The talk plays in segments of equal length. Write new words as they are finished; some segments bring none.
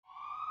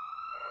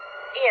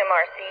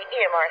EMRC,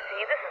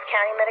 this is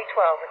County Medic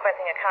 12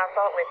 requesting a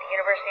consult with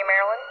University of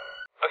Maryland.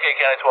 Okay,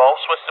 County 12,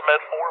 switch to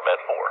Med 4, Med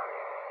 4.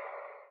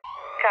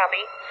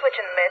 Copy,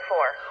 switching to Med 4.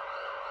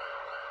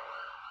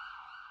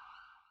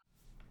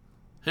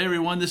 Hey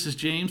everyone, this is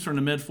James from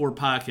the Med 4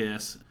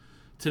 podcast.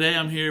 Today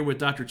I'm here with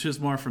Dr.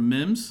 Chizmar from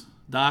MIMS.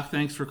 Doc,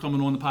 thanks for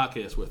coming on the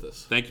podcast with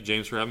us. Thank you,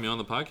 James, for having me on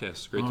the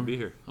podcast. Great to be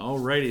here.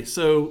 Alrighty,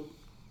 so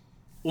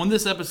on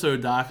this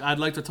episode, Doc, I'd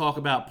like to talk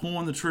about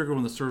pulling the trigger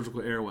on the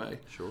surgical airway.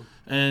 Sure.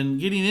 And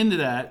getting into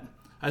that,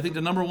 I think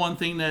the number one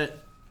thing that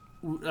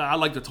I'd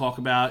like to talk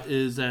about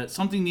is that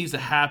something needs to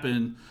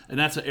happen, and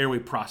that's an airway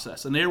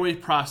process. An airway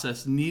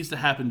process needs to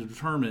happen to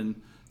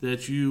determine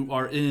that you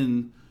are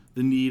in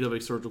the need of a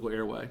surgical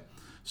airway.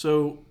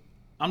 So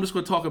I'm just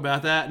going to talk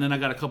about that, and then I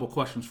got a couple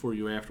questions for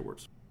you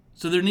afterwards.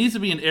 So there needs to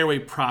be an airway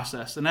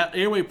process, and that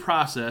airway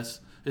process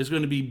is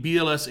going to be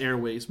BLS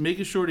airways,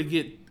 making sure to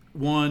get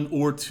 1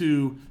 or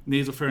 2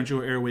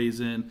 nasopharyngeal airways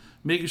in,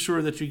 making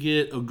sure that you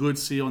get a good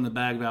seal on the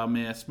bag valve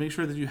mask, make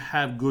sure that you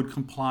have good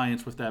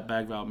compliance with that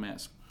bag valve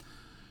mask.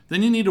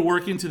 Then you need to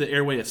work into the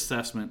airway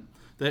assessment.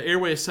 That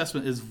airway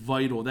assessment is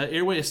vital. That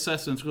airway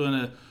assessment is going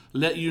to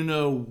let you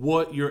know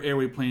what your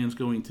airway plan is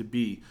going to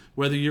be,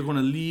 whether you're going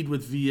to lead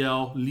with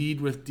VL, lead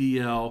with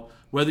DL,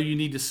 whether you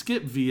need to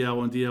skip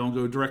VL and DL and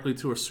go directly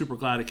to a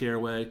supraglottic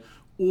airway,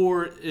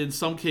 or in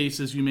some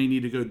cases, you may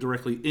need to go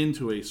directly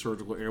into a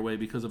surgical airway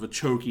because of a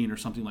choking or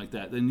something like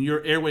that. Then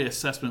your airway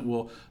assessment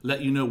will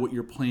let you know what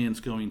your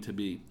plan's going to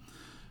be.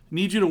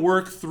 Need you to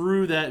work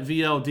through that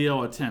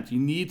VL-DL attempt. You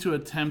need to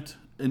attempt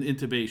an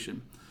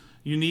intubation.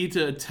 You need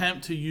to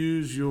attempt to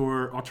use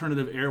your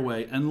alternative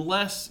airway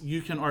unless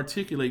you can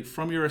articulate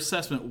from your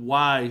assessment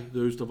why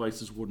those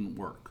devices wouldn't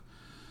work.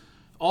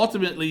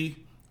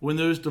 Ultimately, when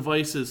those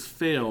devices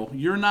fail,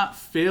 you're not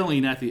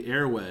failing at the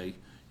airway.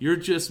 You're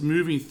just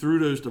moving through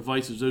those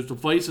devices. Those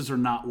devices are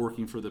not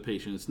working for the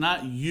patient. It's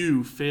not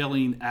you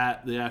failing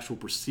at the actual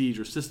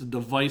procedure. It's just the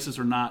devices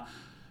are not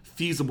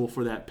feasible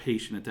for that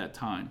patient at that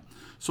time.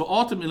 So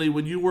ultimately,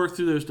 when you work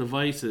through those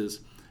devices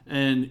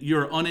and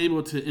you're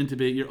unable to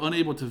intubate, you're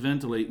unable to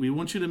ventilate, we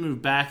want you to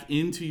move back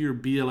into your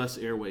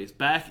BLS airways,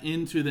 back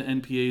into the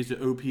NPAs, the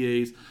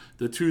OPAs,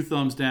 the 2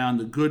 thumbs down,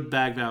 the good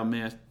bag valve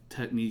mask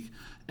technique.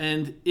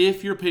 And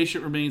if your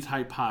patient remains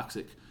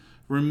hypoxic,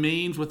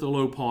 remains with a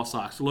low pulse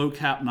ox, low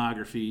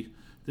capnography,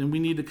 then we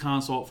need to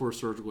consult for a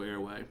surgical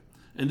airway.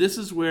 And this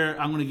is where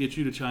I'm going to get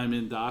you to chime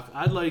in, Doc.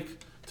 I'd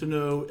like to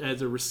know,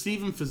 as a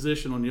receiving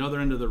physician on the other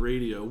end of the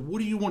radio, what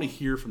do you want to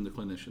hear from the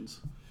clinicians?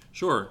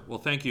 Sure. Well,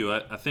 thank you.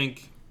 I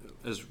think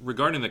as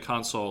regarding the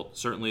consult,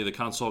 certainly the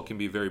consult can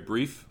be very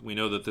brief. We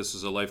know that this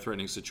is a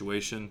life-threatening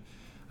situation.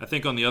 I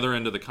think on the other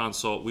end of the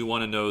consult, we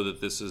want to know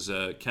that this is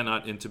a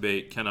cannot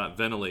intubate, cannot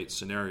ventilate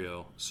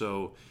scenario.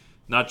 So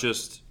not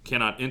just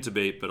cannot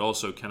intubate, but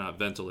also cannot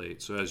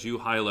ventilate. So as you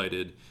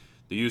highlighted,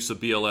 the use of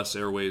BLS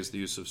airways, the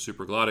use of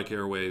supraglottic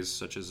airways,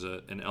 such as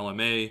an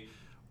LMA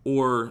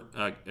or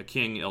a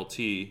King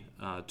LT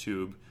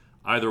tube,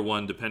 either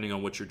one, depending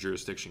on what your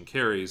jurisdiction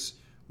carries,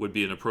 would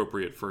be an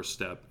appropriate first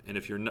step. And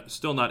if you're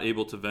still not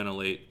able to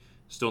ventilate,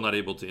 still not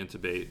able to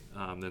intubate,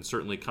 then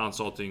certainly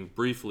consulting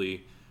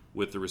briefly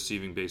with the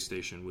receiving base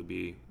station would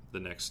be the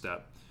next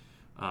step.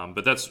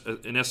 But that's,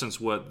 in essence,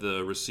 what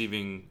the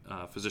receiving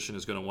physician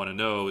is going to want to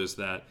know is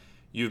that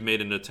you've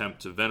made an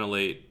attempt to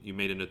ventilate, you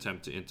made an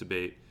attempt to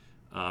intubate,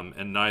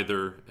 and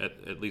neither,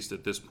 at least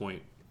at this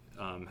point,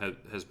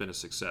 has been a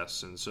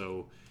success. And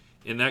so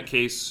in that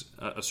case,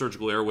 a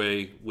surgical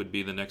airway would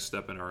be the next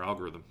step in our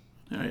algorithm.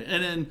 All right.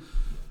 And then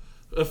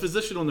a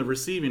physician on the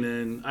receiving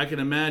end, I can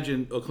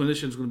imagine a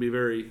clinician is going to be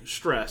very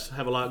stressed,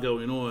 have a lot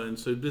going on.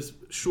 So just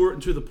short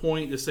and to the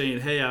point, just saying,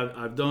 hey,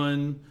 I've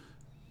done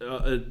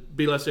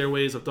BLS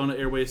airways, I've done an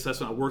airway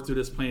assessment, I worked through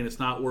this plan, it's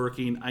not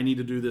working, I need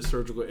to do this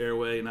surgical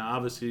airway. Now,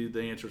 obviously,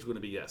 the answer is going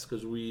to be yes,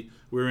 because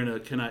we're in a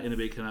cannot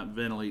intubate, cannot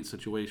ventilate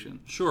situation.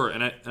 Sure,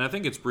 and I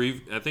think it's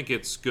brief. I think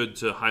it's good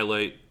to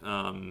highlight,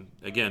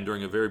 again,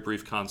 during a very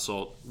brief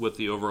consult, what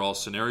the overall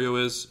scenario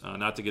is,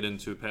 not to get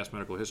into past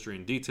medical history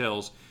and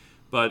details,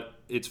 but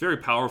it's very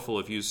powerful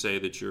if you say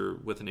that you're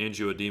with an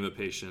angioedema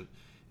patient.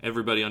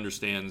 Everybody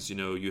understands,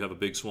 you have a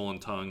big swollen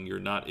tongue, you're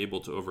not able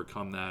to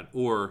overcome that,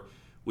 or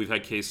we've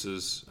had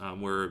cases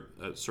where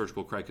a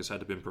surgical cricus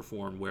had to been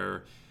performed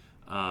where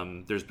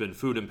there's been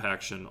food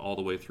impaction all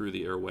the way through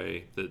the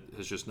airway that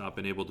has just not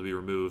been able to be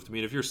removed. I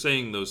mean, if you're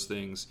saying those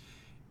things,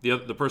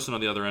 the person on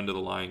the other end of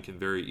the line can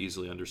very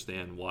easily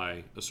understand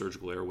why a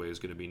surgical airway is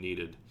going to be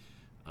needed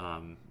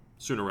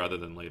sooner rather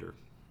than later.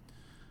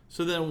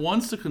 So then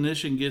once the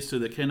clinician gets to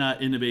the cannot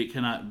intubate,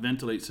 cannot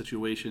ventilate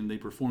situation, they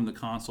perform the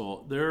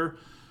consult, their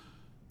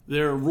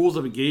rules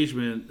of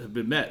engagement have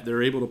been met.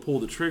 They're able to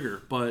pull the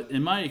trigger. But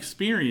in my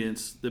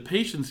experience, the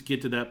patients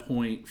get to that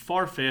point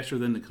far faster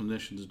than the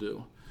clinicians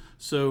do.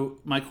 So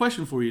my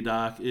question for you,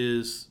 Doc,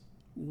 is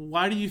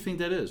why do you think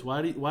that is?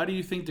 Why do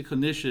you think the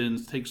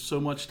clinicians take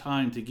so much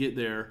time to get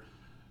there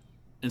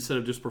instead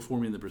of just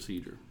performing the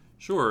procedure?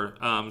 Sure.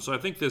 So I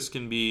think this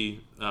can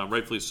be,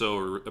 rightfully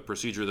so, a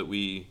procedure that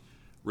we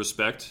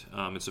respect.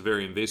 It's a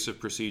very invasive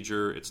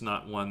procedure. It's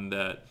not one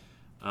that,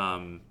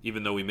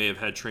 even though we may have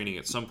had training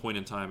at some point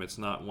in time, it's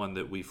not one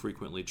that we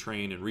frequently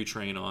train and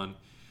retrain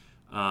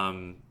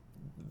on.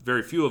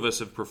 Very few of us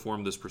have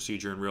performed this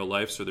procedure in real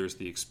life, so there's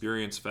the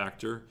experience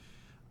factor.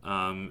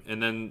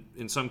 And then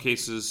in some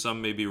cases,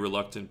 some may be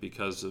reluctant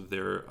because of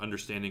their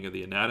understanding of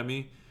the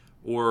anatomy,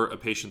 or a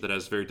patient that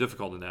has very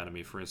difficult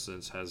anatomy, for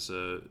instance, has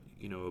an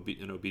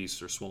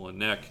obese or swollen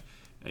neck,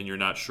 and you're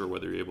not sure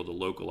whether you're able to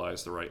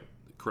localize the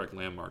correct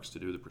landmarks to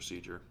do the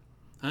procedure.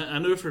 I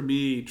know for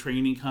me,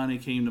 training kind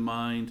of came to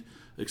mind,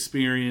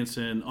 experience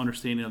and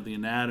understanding of the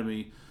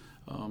anatomy.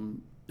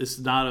 It's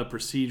not a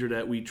procedure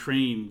that we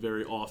train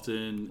very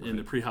often in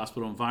the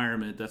pre-hospital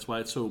environment. That's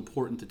why it's so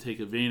important to take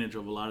advantage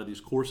of a lot of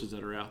these courses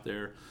that are out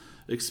there.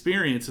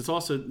 Experience, it's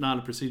also not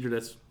a procedure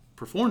that's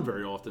performed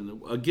very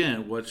often.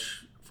 Again,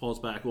 which falls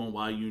back on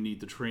why you need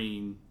to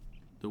train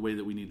the way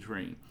that we need to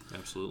train.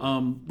 Absolutely.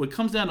 What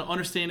comes down to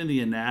understanding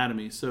the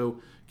anatomy.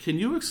 So can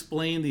you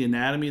explain the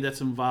anatomy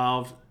that's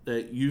involved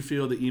that you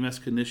feel the EMS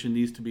clinician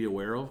needs to be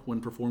aware of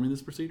when performing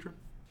this procedure?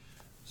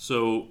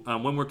 So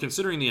when we're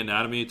considering the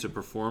anatomy to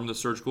perform the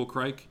surgical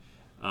cric,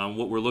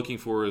 what we're looking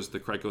for is the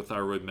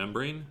cricothyroid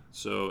membrane.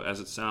 So as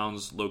it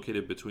sounds,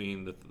 located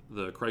between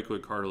the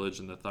cricoid cartilage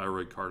and the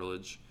thyroid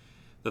cartilage.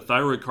 The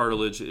thyroid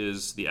cartilage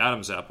is the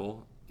Adam's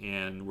apple,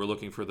 and we're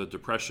looking for the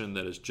depression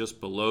that is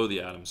just below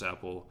the Adam's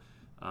apple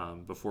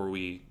before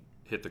we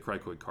hit the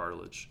cricoid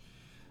cartilage.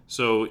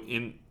 So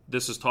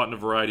this is taught in a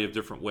variety of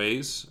different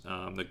ways.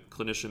 The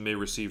clinician may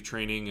receive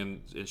training,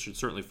 and it should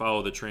certainly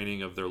follow the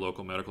training of their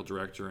local medical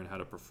director in how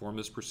to perform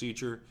this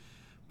procedure.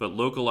 But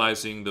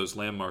localizing those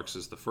landmarks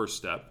is the first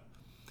step.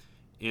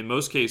 In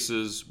most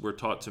cases, we're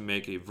taught to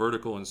make a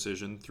vertical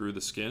incision through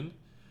the skin,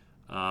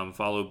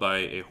 followed by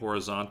a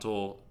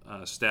horizontal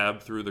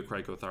stab through the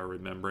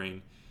cricothyroid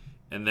membrane,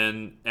 and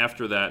then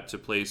after that to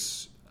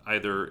place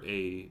either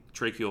a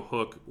tracheal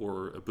hook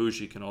or a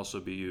bougie can also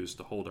be used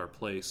to hold our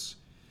place,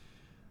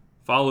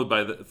 followed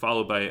by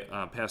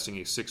passing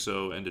a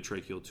 6-0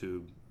 endotracheal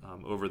tube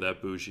over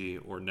that bougie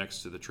or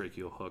next to the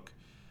tracheal hook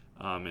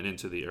and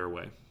into the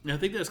airway. I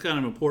think that's kind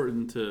of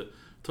important to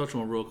touch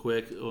on real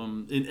quick.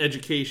 In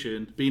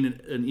education, being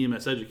an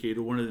EMS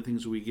educator, one of the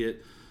things we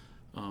get,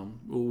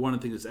 one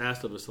of the things that's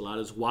asked of us a lot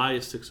is, why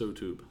is 6-0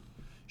 tube?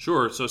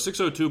 Sure. So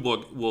 6-0 tube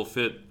will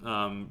fit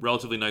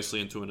relatively nicely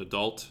into an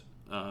adult,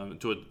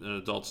 into an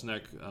adult's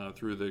neck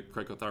through the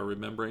cricothyroid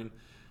membrane.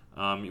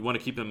 You want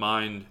to keep in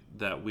mind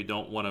that we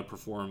don't want to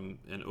perform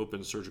an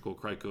open surgical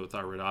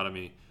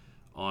cricothyroidotomy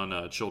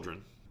on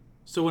children.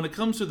 So when it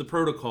comes to the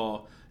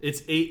protocol,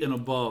 it's 8 and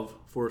above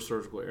for a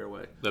surgical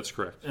airway. That's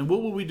correct. And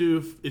what will we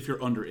do if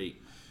you're under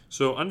 8?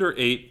 So under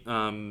 8,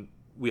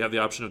 we have the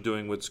option of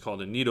doing what's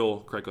called a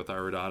needle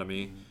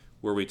cricothyroidotomy,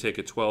 where we take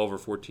a 12 or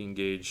 14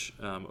 gauge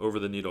over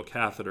the needle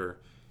catheter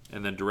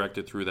and then direct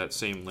it through that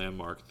same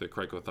landmark, the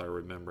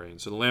cricothyroid membrane.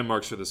 So the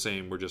landmarks are the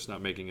same. We're just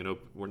not making an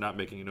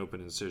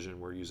open incision.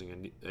 We're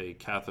using a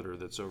catheter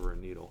that's over a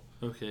needle.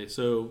 Okay,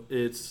 so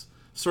it's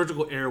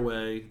surgical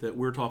airway that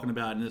we're talking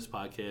about in this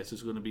podcast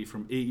is going to be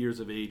from 8 years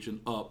of age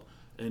and up,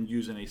 and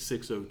using a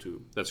 6-0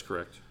 tube. That's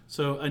correct.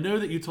 So I know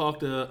that you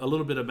talked a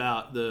little bit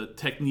about the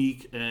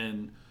technique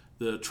and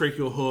the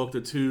tracheal hook,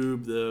 the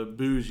tube, the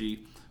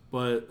bougie.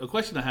 But a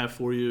question I have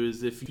for you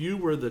is, if you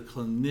were the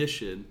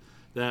clinician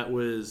that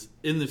was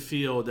in the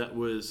field that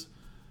was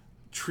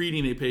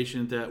treating a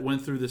patient that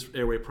went through this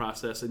airway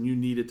process and you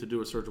needed to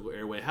do a surgical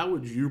airway, how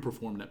would you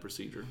perform that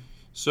procedure?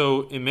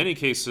 So in many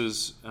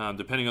cases,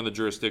 depending on the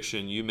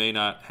jurisdiction, you may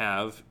not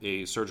have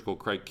a surgical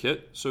cric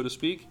kit, so to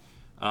speak.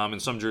 In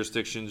some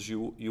jurisdictions,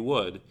 you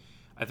would.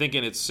 I think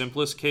in its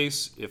simplest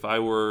case, if I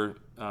were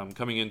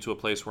coming into a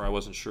place where I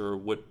wasn't sure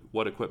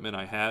what equipment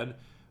I had,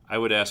 I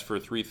would ask for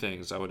 3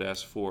 things. I would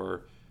ask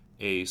for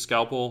a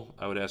scalpel,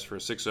 I would ask for a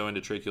 6-0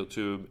 endotracheal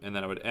tube, and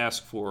then I would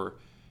ask for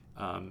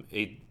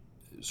a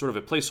sort of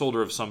a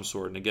placeholder of some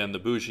sort. And again, the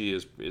bougie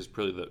is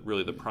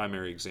really the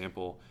primary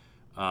example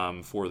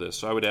for this.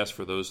 So I would ask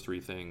for those 3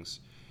 things.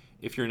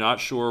 If you're not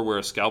sure where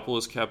a scalpel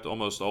is kept,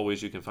 almost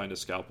always you can find a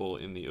scalpel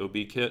in the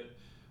OB kit,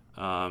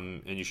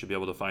 and you should be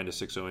able to find a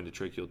 6-0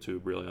 endotracheal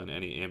tube really on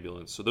any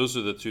ambulance. So those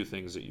are the 2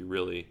 things that you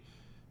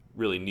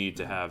really need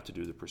to have to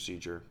do the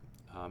procedure.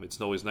 It's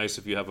always nice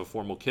if you have a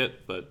formal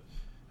kit, but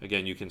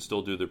again, you can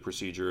still do the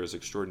procedure as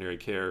extraordinary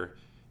care,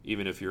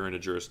 even if you're in a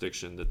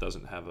jurisdiction that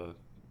doesn't have a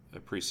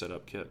pre-set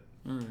up kit.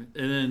 All right.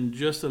 And then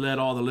just to let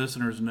all the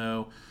listeners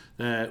know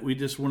that we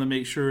just want to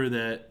make sure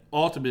that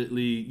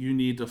ultimately you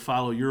need to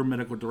follow your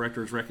medical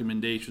director's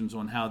recommendations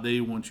on how they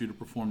want you to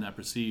perform that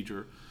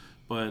procedure.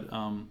 But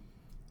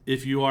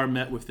if you are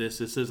met with this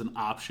is an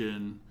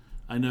option.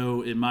 I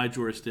know in my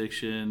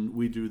jurisdiction,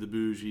 we do the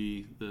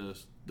bougie,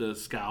 the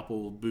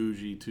scalpel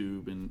bougie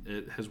tube, and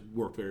it has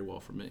worked very well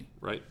for me.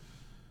 Right.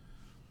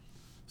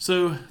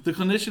 So the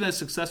clinician has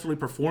successfully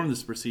performed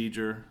this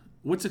procedure.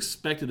 What's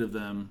expected of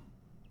them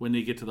when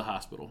they get to the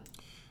hospital?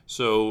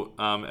 So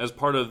as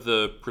part of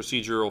the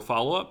procedural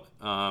follow-up,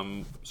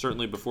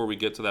 certainly before we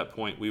get to that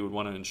point, we would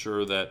want to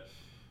ensure that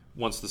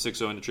once the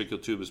 6.0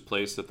 endotracheal tube is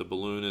placed, that the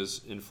balloon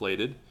is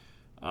inflated,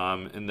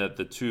 and that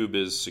the tube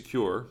is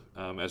secure,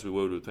 as we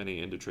would with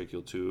any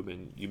endotracheal tube.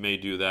 And you may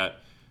do that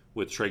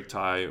with trach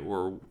tie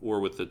or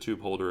with the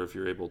tube holder if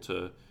you're able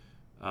to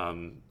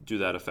do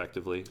that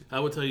effectively. I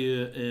would tell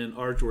you, in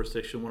our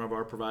jurisdiction, one of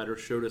our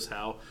providers showed us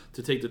how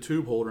to take the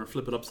tube holder and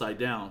flip it upside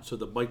down so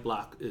the bite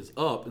block is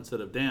up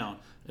instead of down,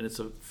 and it's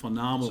a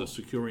phenomenal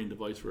securing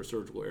device for a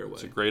surgical airway.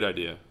 It's a great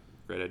idea.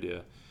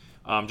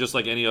 Just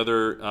like any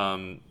other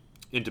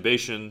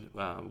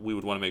intubation, we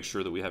would want to make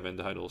sure that we have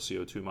end-tidal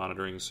CO2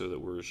 monitoring so that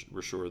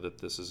we're sure that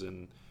this is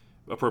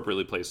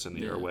appropriately placed in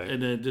the airway.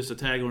 And then just to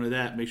tag onto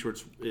that, make sure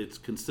it's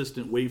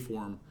consistent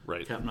waveform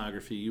Right.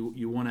 capnography.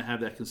 You want to have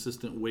that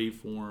consistent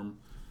waveform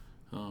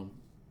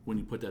when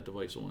you put that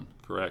device on.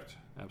 Correct.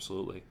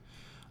 Absolutely.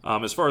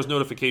 As far as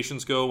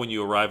notifications go, when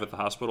you arrive at the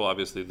hospital,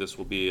 obviously this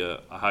will be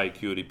a high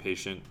acuity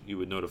patient. You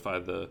would notify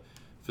the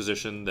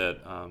physician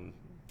that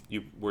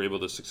you were able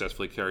to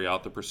successfully carry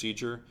out the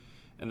procedure.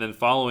 And then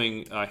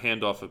following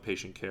handoff of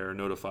patient care,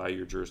 notify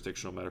your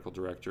jurisdictional medical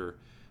director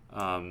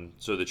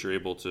so that you're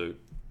able to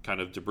kind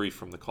of debrief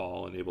from the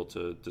call and able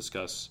to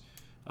discuss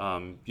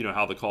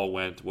how the call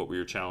went, what were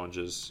your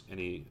challenges,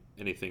 any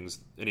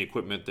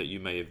equipment that you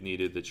may have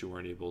needed that you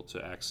weren't able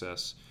to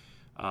access,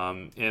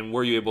 and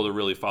were you able to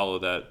really follow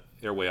that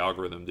airway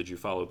algorithm? Did you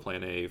follow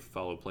plan A,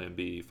 follow plan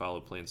B,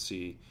 follow plan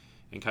C,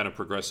 and kind of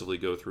progressively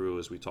go through,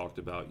 as we talked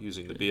about,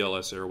 using the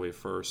BLS airway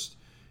first,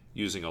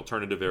 using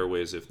alternative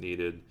airways if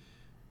needed,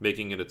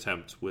 making an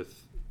attempt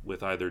with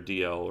either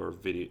DL or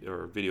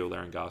video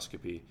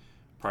laryngoscopy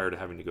prior to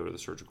having to go to the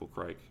surgical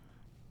crike.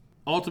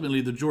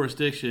 Ultimately, the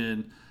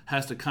jurisdiction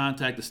has to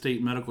contact the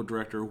state medical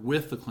director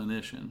with the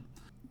clinician.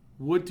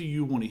 What do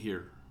you want to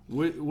hear?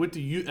 What do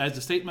you, as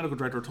the state medical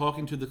director,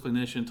 talking to the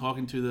clinician,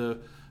 talking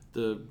to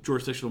the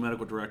jurisdictional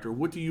medical director,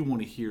 what do you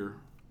want to hear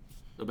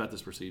about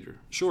this procedure?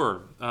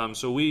 Sure.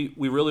 So we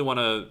really want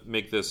to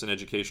make this an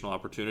educational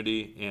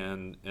opportunity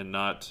and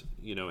not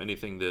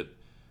anything that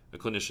a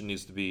clinician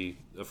needs to be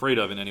afraid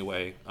of in any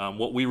way.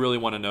 What we really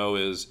want to know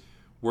is,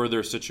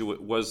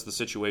 was the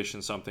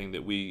situation something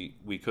that we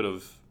could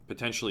have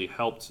potentially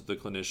helped the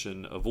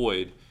clinician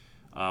avoid,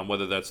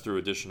 whether that's through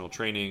additional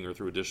training or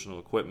through additional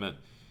equipment.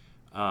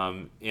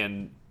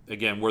 And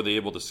again, were they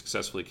able to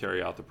successfully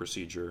carry out the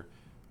procedure?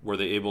 Were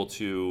they able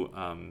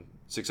to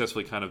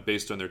successfully, kind of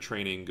based on their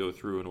training, go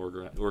through an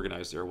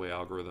organized airway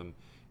algorithm?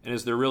 And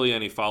is there really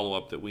any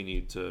follow-up that we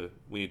need to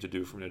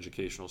do from an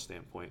educational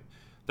standpoint?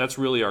 That's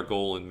really our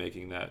goal in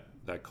making that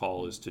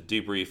call, is to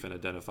debrief and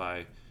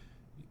identify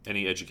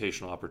any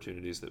educational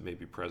opportunities that may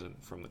be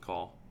present from the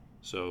call.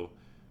 So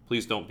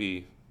please don't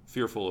be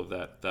fearful of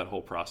that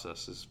whole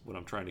process, is what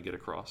I'm trying to get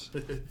across.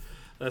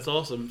 That's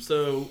awesome.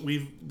 So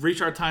we've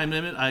reached our time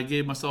limit. I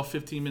gave myself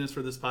 15 minutes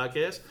for this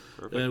podcast.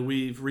 Perfect.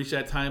 We've reached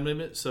that time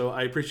limit, so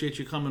I appreciate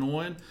you coming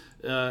on.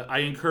 I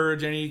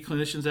encourage any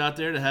clinicians out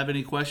there to have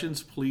any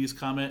questions, please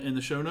comment in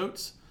the show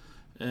notes,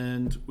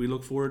 and we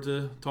look forward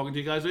to talking to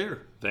you guys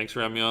later. Thanks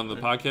for having me on the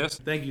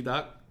podcast. Thank you,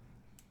 Doc.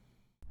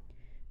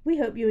 We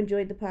hope you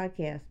enjoyed the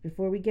podcast.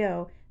 Before we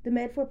go, the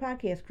Med4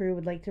 podcast crew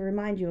would like to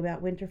remind you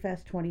about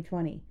Winterfest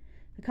 2020.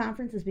 The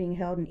conference is being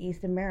held in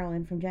Easton,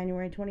 Maryland from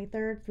January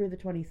 23rd through the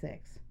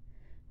 26th.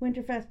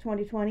 Winterfest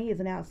 2020 is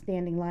an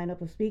outstanding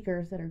lineup of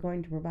speakers that are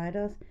going to provide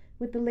us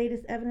with the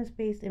latest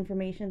evidence-based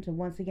information to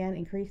once again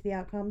increase the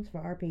outcomes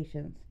for our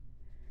patients.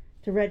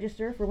 To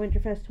register for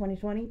Winterfest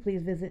 2020,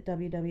 please visit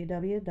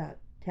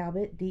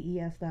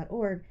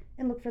www.talbotdes.org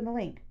and look for the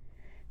link.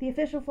 The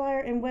official flyer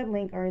and web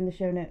link are in the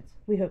show notes.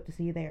 We hope to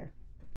see you there.